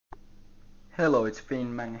Hello, it's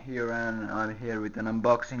Finnman here, and I'm here with an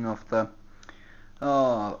unboxing of the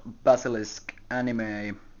Basilisk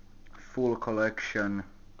anime full collection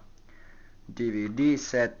DVD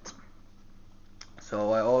set.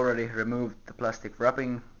 So I already removed the plastic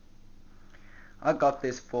wrapping. I got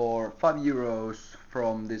this for €5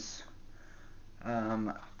 from this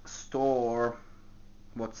store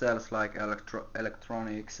what sells like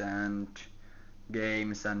electronics and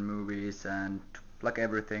games and movies and like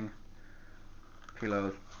everything.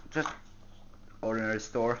 Pillows, just ordinary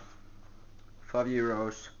store.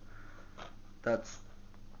 €5. That's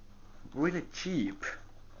really cheap.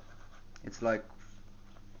 It's like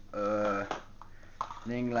in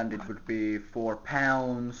England it would be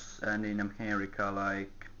 £4, and in America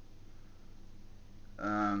like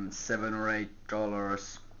 $7 or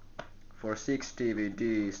 $8 for 6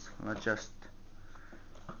 DVDs. Let's just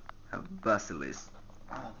have Basilisk.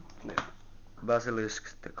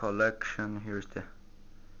 Basilisk, the collection. Here's the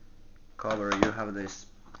cover. You have this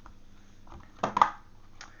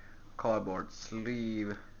cardboard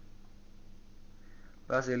sleeve.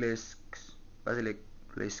 Basilisk,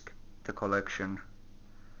 the collection.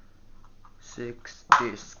 6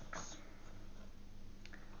 discs.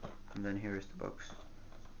 And then here is the box.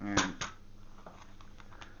 And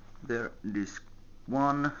there, disc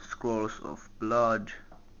 1, Scrolls of Blood.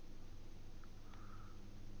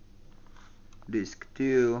 Disc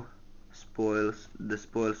 2, the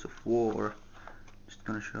Spoils of War. Just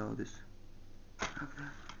gonna show this.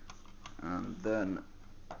 And then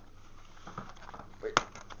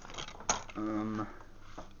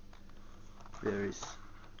there is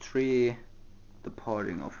 3, The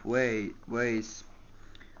Parting of Ways,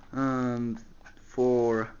 and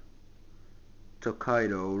 4,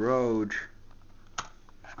 Tokaido Road,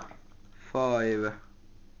 5,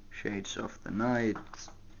 Shades of the Night,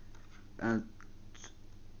 and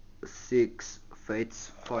 6,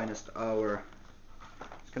 Fate's Finest Hour.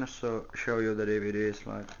 It's gonna show you the DVDs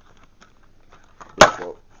like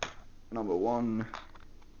so, number 1,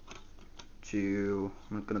 2,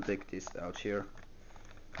 I'm not gonna take this out here,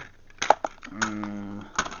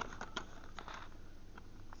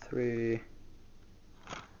 3,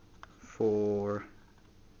 4,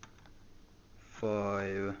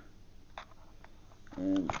 5,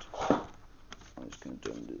 and I'm just gonna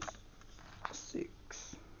turn this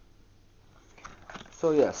 6.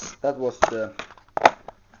 So yes, that was the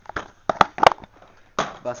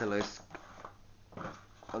Basilisk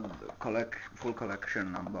full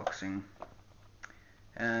collection unboxing,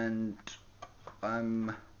 and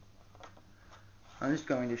I'm just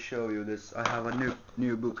going to show you this. I have a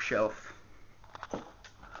new bookshelf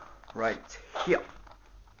right here.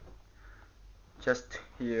 Just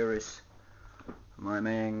here is my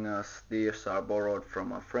mangas. These are borrowed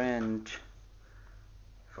from a friend.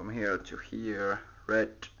 From here to here,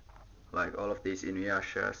 red, like all of these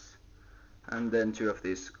Inuyashas, and then 2 of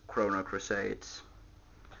these Chrono Crusades.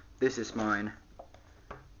 This is mine,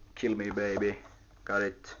 Kill Me Baby. Got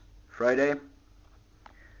it Friday,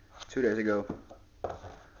 2 days ago.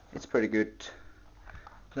 It's pretty good.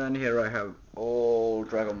 Then here I have all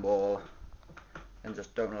Dragon Ball and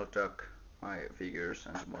just Donald Duck, my figures,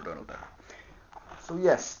 and some more Donald Duck. So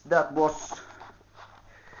yes, that was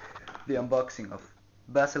the unboxing of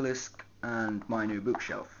Basilisk and my new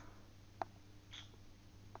bookshelf.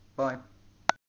 Bye.